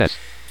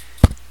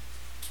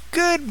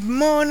Good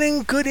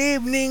morning, good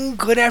evening,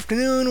 good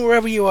afternoon,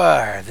 wherever you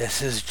are.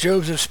 This is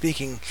Joseph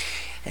speaking,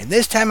 and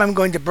this time I'm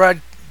going to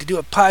do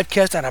a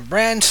podcast on a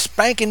brand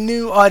spanking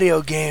new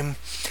audio game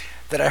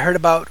that I heard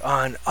about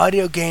on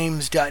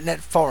audiogames.net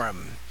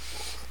forum.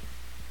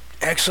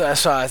 Actually,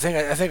 I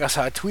think I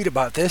saw a tweet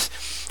about this,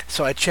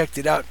 so I checked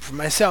it out for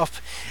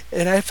myself,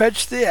 and I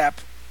fetched the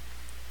app.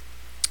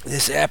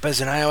 This app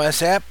is an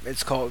iOS app.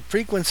 It's called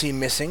Frequency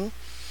Missing,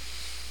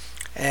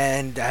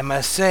 and I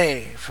must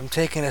say, from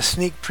taking a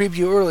sneak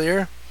preview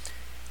earlier,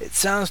 it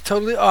sounds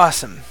totally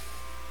awesome.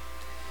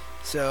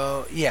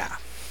 So, yeah.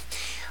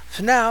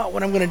 So now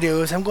what I'm going to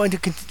do is I'm going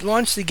to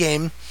launch the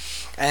game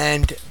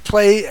and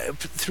play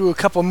through a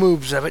couple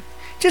moves of it,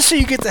 just so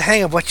you get the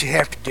hang of what you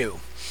have to do.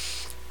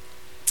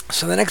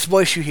 So the next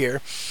voice you hear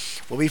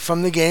will be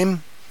from the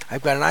game.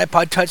 I've got an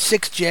iPod Touch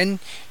 6th Gen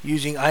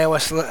using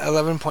iOS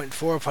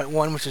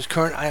 11.4.1, which is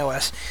current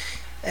iOS.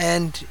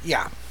 And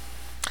yeah.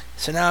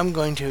 So now I'm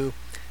going to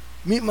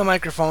mute my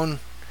microphone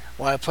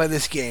while I play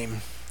this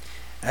game.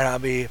 And I'll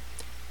be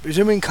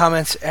resuming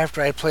comments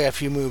after I play a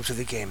few moves of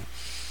the game.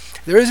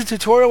 There is a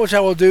tutorial which I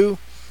will do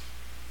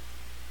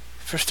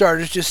for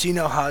starters, just so you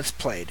know how it's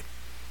played.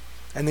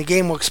 And the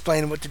game will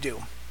explain what to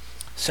do.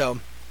 So,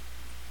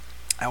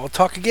 I will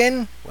talk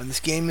again when this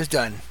game is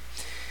done.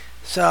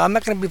 So, I'm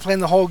not going to be playing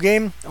the whole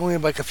game, only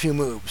like a few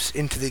moves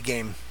into the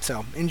game.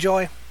 So,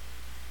 enjoy.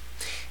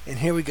 And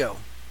here we go.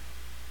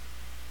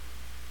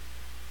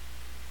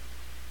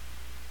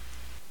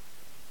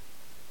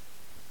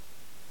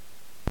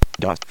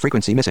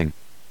 Frequency missing.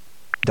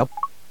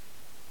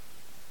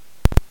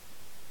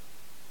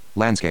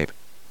 Landscape.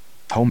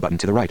 Home button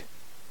to the right.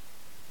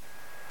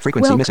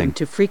 Frequency Welcome missing.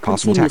 to Frequency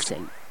Possible text.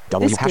 Missing.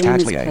 W This hashtag game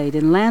is Atelier. played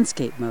in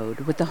landscape mode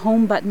with the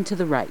home button to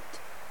the right.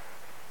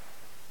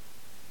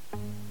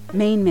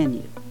 Main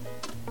menu.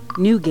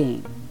 New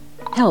game.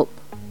 Help.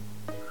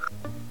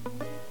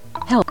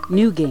 Help.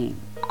 New game.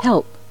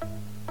 Help.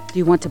 Do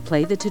you want to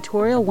play the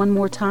tutorial one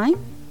more time?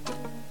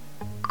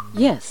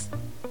 Yes.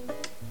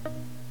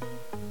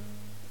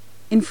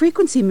 In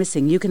Frequency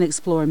Missing, you can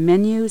explore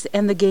menus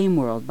and the game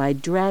world by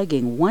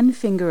dragging one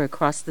finger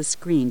across the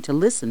screen to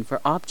listen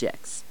for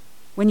objects.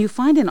 When you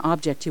find an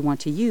object you want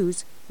to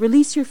use,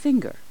 release your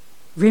finger.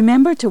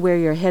 Remember to wear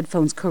your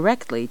headphones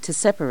correctly to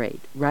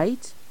separate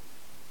right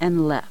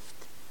and left,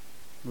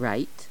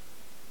 right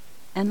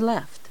and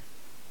left.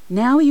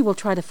 Now you will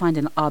try to find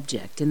an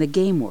object in the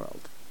game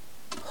world.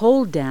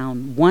 Hold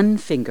down one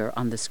finger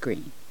on the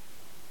screen.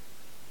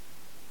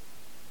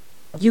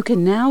 You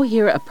can now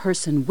hear a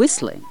person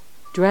whistling.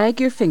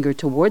 Drag your finger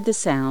toward the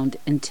sound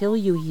until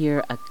you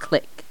hear a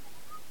click.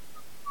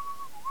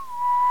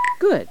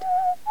 Good.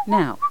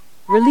 Now,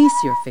 release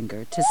your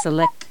finger to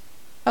select.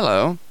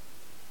 Hello.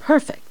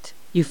 Perfect.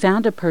 You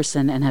found a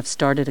person and have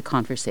started a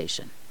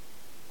conversation.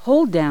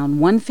 Hold down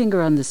one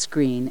finger on the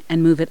screen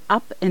and move it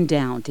up and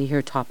down to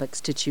hear topics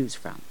to choose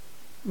from.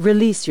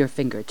 Release your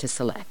finger to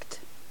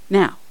select.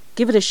 Now,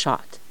 give it a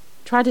shot.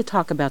 Try to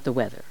talk about the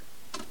weather.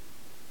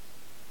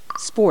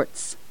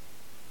 Sports.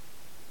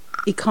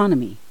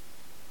 Economy.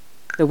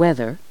 The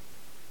weather.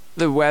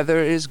 The weather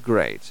is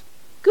great.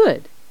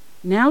 Good.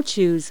 Now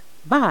choose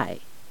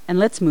buy, and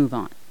let's move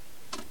on.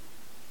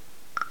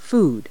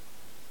 Food.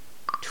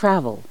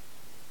 Travel.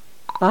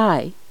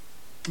 Buy.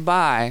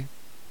 Bye.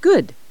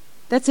 Good.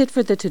 That's it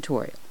for the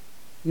tutorial.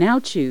 Now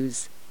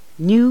choose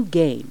New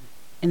Game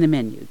in the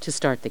menu to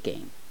start the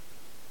game.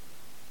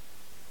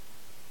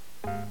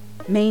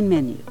 Main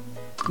menu.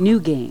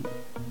 New Game.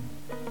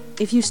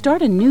 If you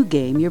start a new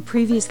game, your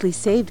previously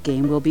saved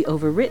game will be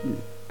overwritten.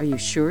 Are you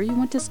sure you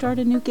want to start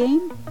a new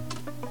game?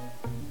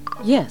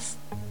 Yes.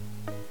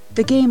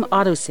 The game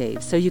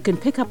autosaves, so you can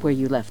pick up where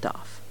you left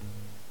off.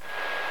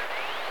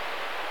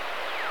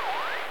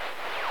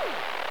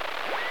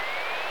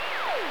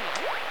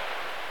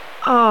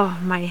 Oh,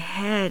 my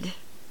head.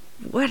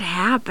 What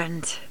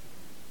happened?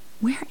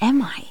 Where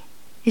am I?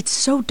 It's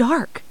so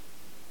dark.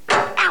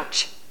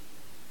 Ouch!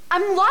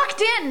 I'm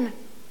locked in!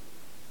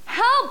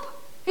 Help!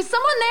 Is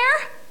someone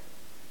there?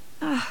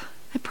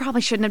 I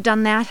probably shouldn't have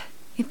done that.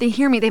 If they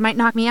hear me, they might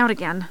knock me out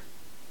again.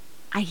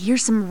 I hear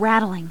some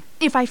rattling.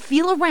 If I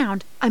feel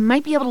around, I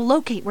might be able to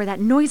locate where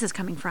that noise is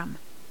coming from.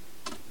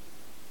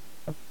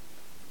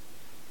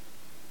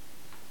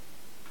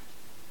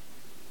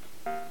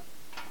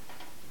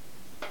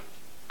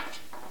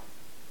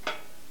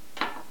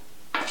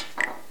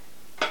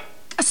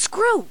 A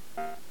screw!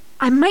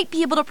 I might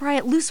be able to pry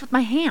it loose with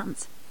my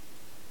hands.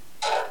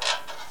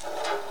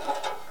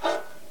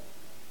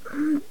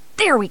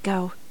 There we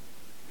go.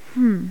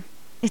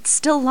 It's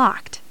still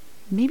locked.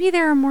 Maybe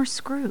there are more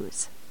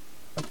screws.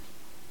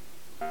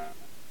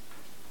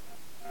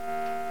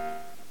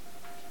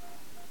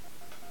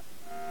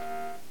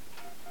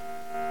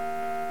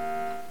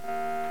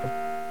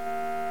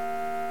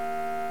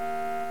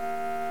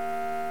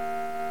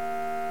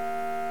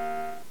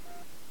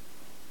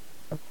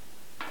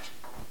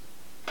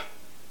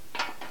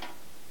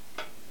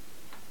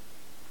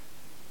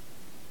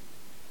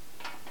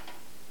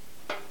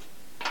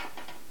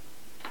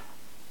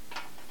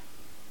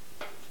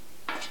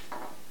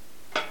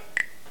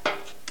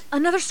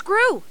 Another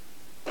screw!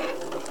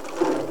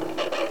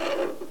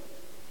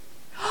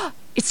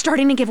 It's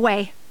starting to give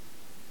way.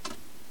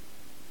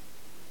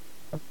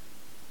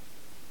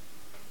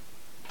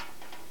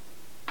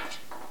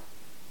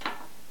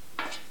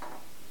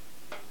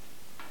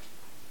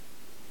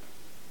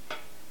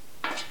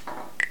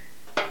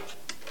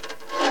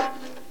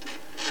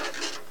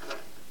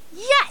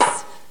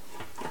 Yes!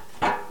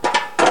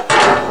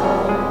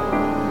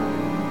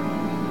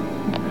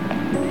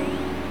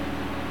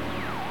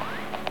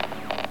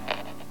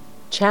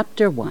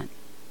 Chapter 1.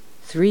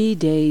 3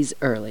 days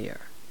earlier.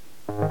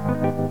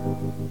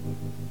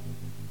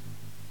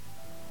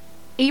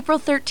 April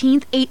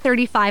 13th,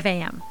 8:35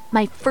 a.m.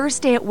 My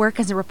first day at work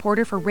as a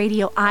reporter for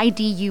Radio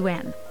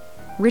IDUN.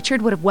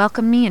 Richard would have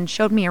welcomed me and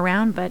showed me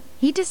around, but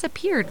he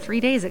disappeared 3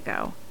 days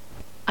ago.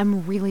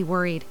 I'm really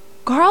worried.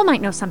 Carl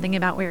might know something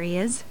about where he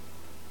is.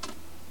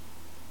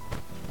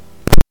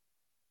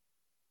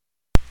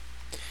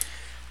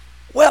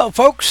 Well,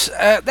 folks,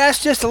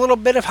 that's just a little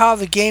bit of how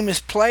the game is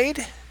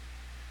played.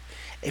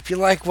 If you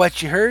like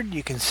what you heard,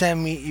 you can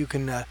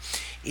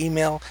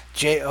email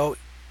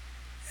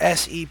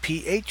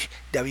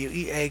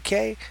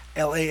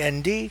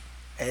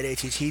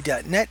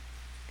josepweekland@att.net,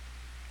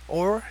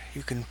 or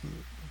you can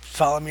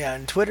follow me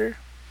on Twitter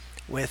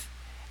with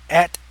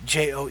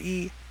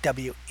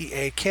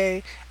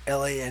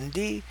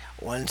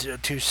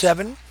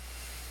 @JoeWeekland1027.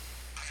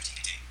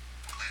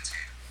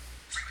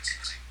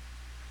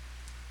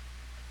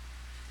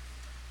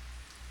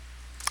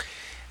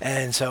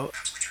 And so,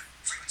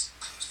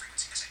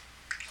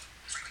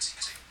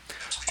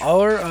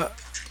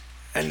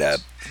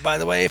 by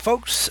the way,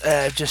 folks,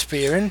 just for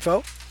your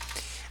info,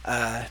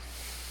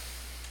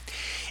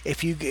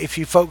 if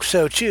you folks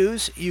so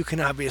choose, you can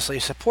obviously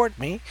support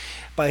me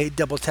by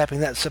double tapping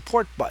that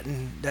support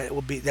button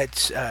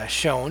that's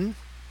shown,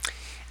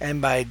 and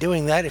by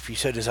doing that, if you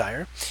so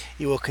desire,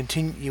 you will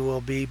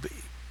be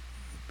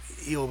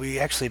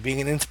actually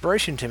being an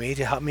inspiration to me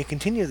to help me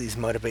continue these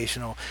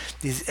motivational,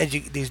 these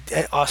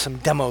awesome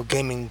demo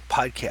gaming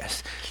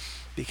podcasts.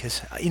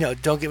 Because,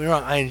 don't get me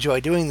wrong, I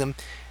enjoy doing them,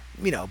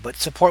 but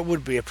support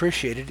would be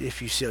appreciated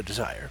if you so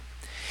desire.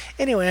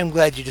 Anyway, I'm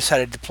glad you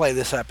decided to play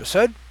this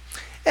episode,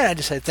 and I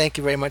just say thank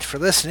you very much for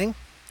listening,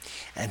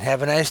 and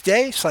have a nice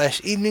day,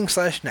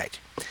 /evening/night.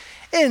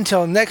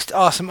 Until next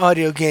awesome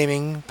audio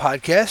gaming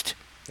podcast,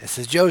 this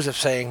is Joseph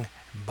saying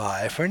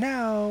bye for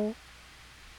now.